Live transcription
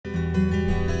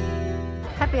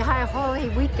Happy High Holy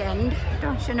Weekend,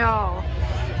 don't you know?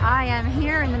 I am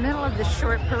here in the middle of the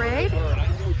short parade.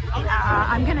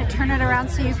 I'm going to turn it around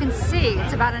so you can see.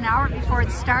 It's about an hour before it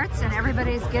starts and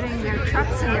everybody's getting their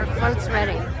trucks and their floats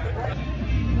ready.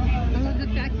 I love the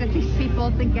fact that these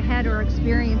people think ahead or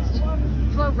experienced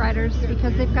float riders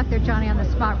because they've got their Johnny on the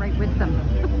spot right with them.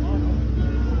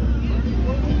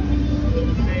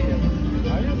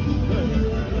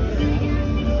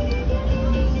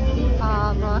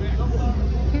 Look,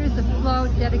 here's a float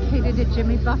dedicated to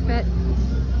Jimmy Buffett.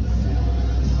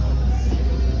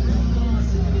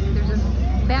 There's a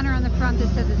banner on the front that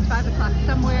says it's 5 o'clock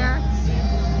somewhere.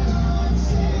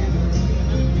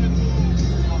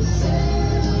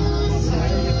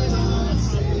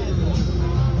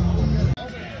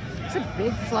 It's a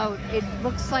big float. It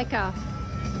looks like a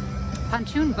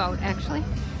pontoon boat, actually.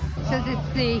 It says it's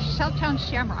the Shelltown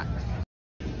Shamrock.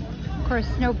 Of course,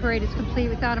 Snow Parade is complete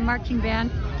without a marching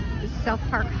band. The South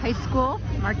Park High School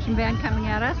marching band coming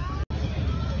at us.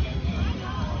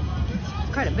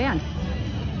 It's quite a band.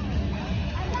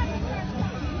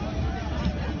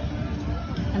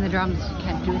 And the drums.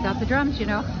 Can't do without the drums, you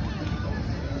know.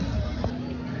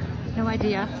 No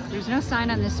idea. There's no sign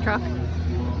on this truck,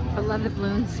 but love the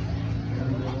balloons.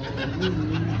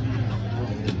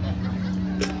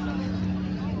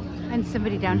 And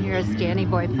somebody down here is Danny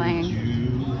Boy playing.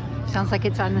 Sounds like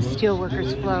it's on the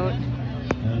Steelworkers float.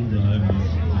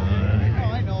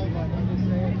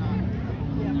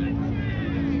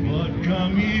 But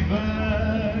come ye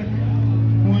back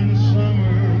when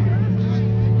summer's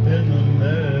in the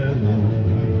meadow.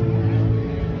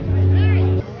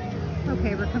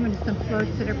 Okay, we're coming to some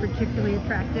floats that are particularly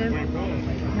attractive.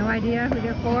 No idea who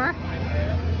they're for.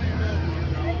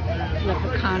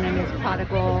 Leprechaun and his pot of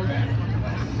gold.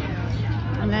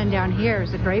 And then down here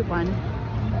is a great one.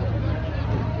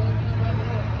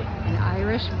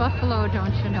 Irish buffalo,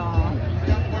 don't you know?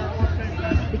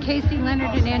 The Casey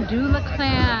Leonard and Andula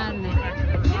clan.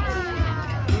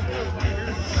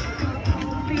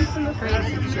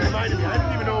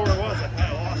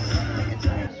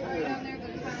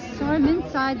 So I'm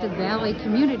inside the Valley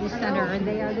Community Center, and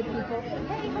they are the people.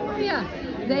 Oh yeah,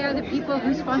 they are the people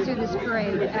who sponsor this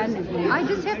parade. And I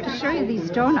just have to show you these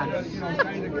donuts.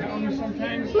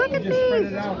 Look at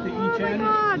these! Oh my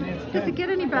God! Does it get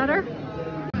any better?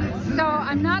 So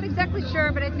I'm not exactly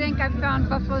sure, but I think I've found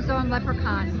Buffalo's own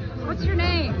Leprechaun. What's your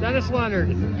name? Dennis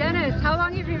Leonard. Dennis, how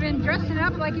long have you been dressing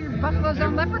up like you're Buffalo's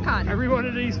own Leprechaun? Every one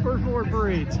of these first 4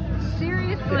 parades.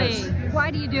 Seriously? Yes.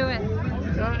 Why do you do it?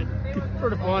 For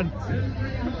the fun.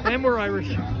 And we're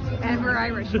Irish. And we're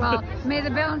Irish. Well, may the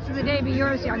balance of the day be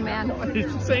yours, young man.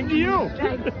 It's the same to you.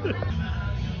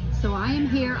 So I am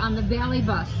here on the Valley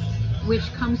bus,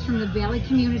 which comes from the Valley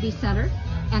Community Center.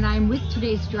 And I'm with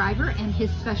today's driver and his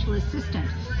special assistant.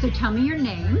 So tell me your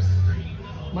names.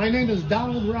 My name is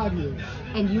Donald Rogers.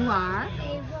 And you are?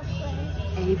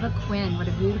 Ava Quinn. What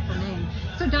a beautiful name.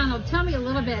 So Donald, tell me a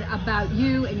little bit about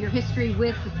you and your history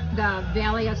with the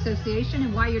Valley Association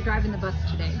and why you're driving the bus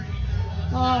today.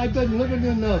 I've been living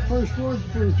in the First Ward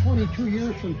for 22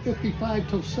 years, from 55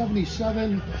 till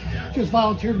 77. Just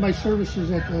volunteered my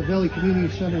services at the Valley Community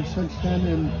Center since then,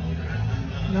 and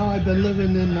now I've been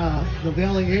living in the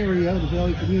Valley area, the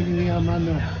Valley community. I'm on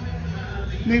the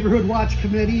Neighborhood Watch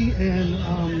Committee, and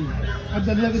I've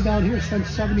been living down here since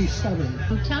 77.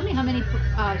 Tell me how many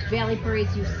Valley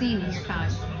parades you've seen in your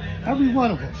time. Every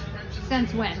one of them.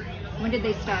 Since when? When did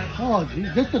they start? Oh,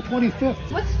 geez, this is the 25th.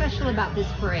 What's special about this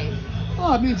parade?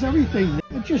 Oh, it means everything.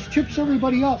 It just chips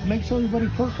everybody up, makes everybody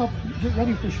perk up, get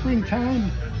ready for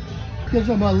springtime, gives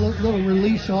them a little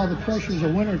release of all the pressures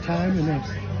of wintertime and the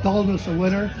dullness of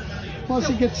winter. Plus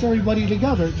it gets everybody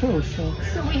together too. So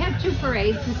we have 2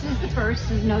 parades. This is the first,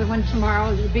 there's another one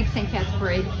tomorrow, the big St. Pat's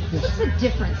parade. Yes. What's the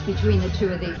difference between the 2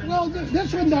 of these? Well,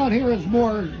 this one down here is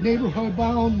more neighborhood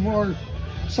bound, more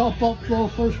South Buffalo,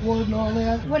 First Ward and all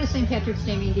that. What does St. Patrick's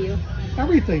Day mean to you?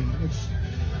 Everything.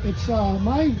 It's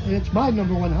my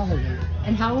 #1 holiday.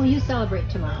 And how will you celebrate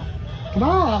tomorrow?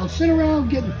 Tomorrow I'll sit around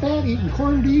getting fat, eating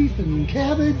corned beef and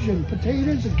cabbage and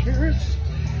potatoes and carrots,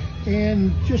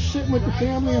 and just sitting with the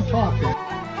family and talking.